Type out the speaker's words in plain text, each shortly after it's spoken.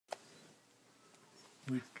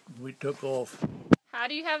we took off. How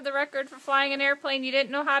do you have the record for flying an airplane you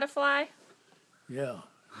didn't know how to fly? Yeah,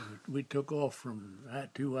 we took off from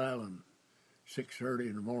Attu Island 6:30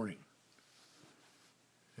 in the morning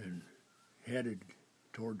and headed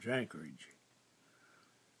towards Anchorage.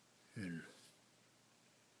 And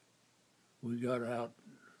we got out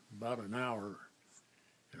about an hour,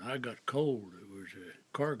 and I got cold. It was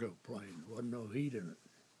a cargo plane. There wasn't no heat in it.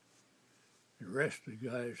 And the rest of the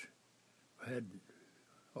guys had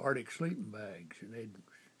Arctic sleeping bags, and they'd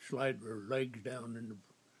slide their legs down in the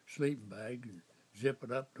sleeping bag and zip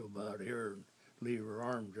it up to about here and leave their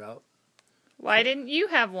arms out. Why didn't you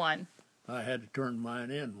have one? I had to turn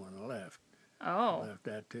mine in when I left. Oh. I left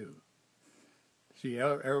that too. See,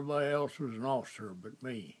 everybody else was an officer but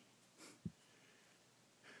me.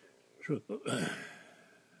 So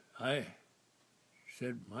I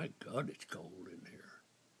said, my God, it's cold in here.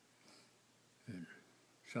 And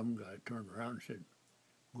some guy turned around and said,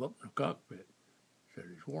 go up in the cockpit. Said,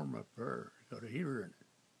 it's warm up there. It's got a heater in it.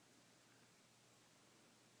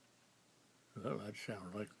 Well, that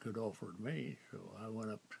sounded like a good offer to me, so I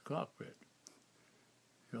went up to the cockpit.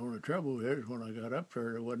 The only trouble is, when I got up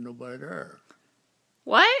there wasn't nobody there.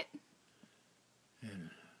 What? And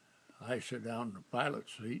I sat down in the pilot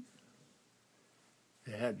seat.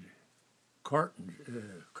 They had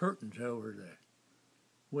curtains over the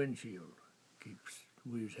windshield.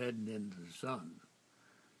 We was heading into the sun.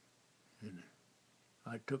 And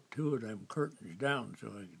I took two of them curtains down,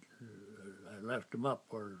 so I left them up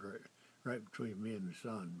right between me and the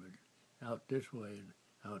sun. But out this way and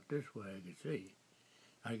out this way I could see.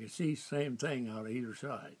 I could see the same thing out of either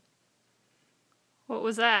side. What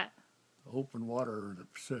was that? Open water in the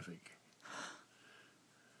Pacific.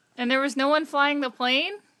 And there was no one flying the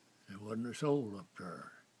plane? There wasn't a soul up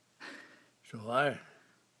there. So I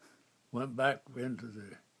went back into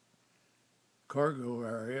the cargo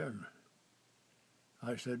area and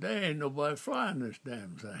I said, there ain't nobody flying this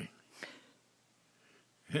damn thing.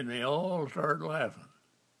 And they all started laughing.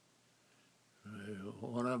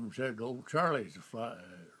 One of them said, old Charlie's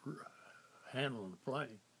handling the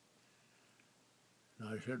plane. And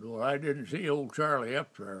I said, well, I didn't see old Charlie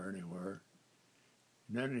up there anywhere.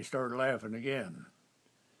 And then they started laughing again.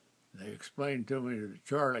 They explained to me that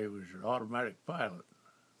Charlie was an automatic pilot.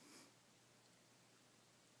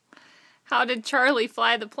 How did Charlie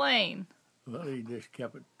fly the plane? Well, he just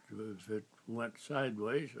kept it, if it went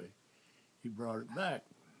sideways, he brought it back.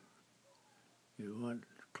 It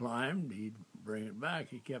climbed, he'd bring it back.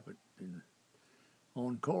 He kept it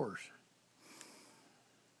on course.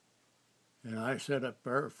 And I sat up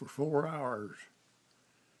there for 4 hours.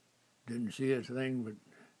 Didn't see a thing but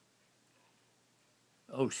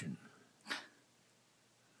ocean.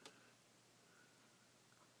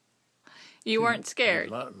 You weren't scared?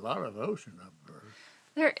 A lot of ocean up there.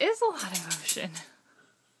 There is a lot of ocean.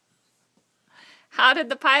 How did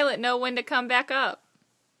the pilot know when to come back up?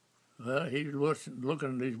 Well, he was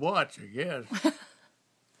looking at his watch, I guess.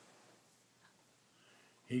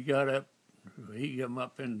 He got up, he came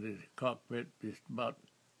up into the cockpit just about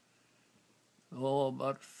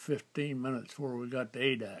 15 minutes before we got to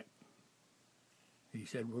ADAC. He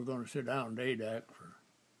said, we're going to sit down at ADAC for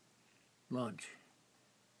lunch.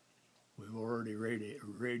 We've already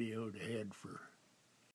radioed ahead for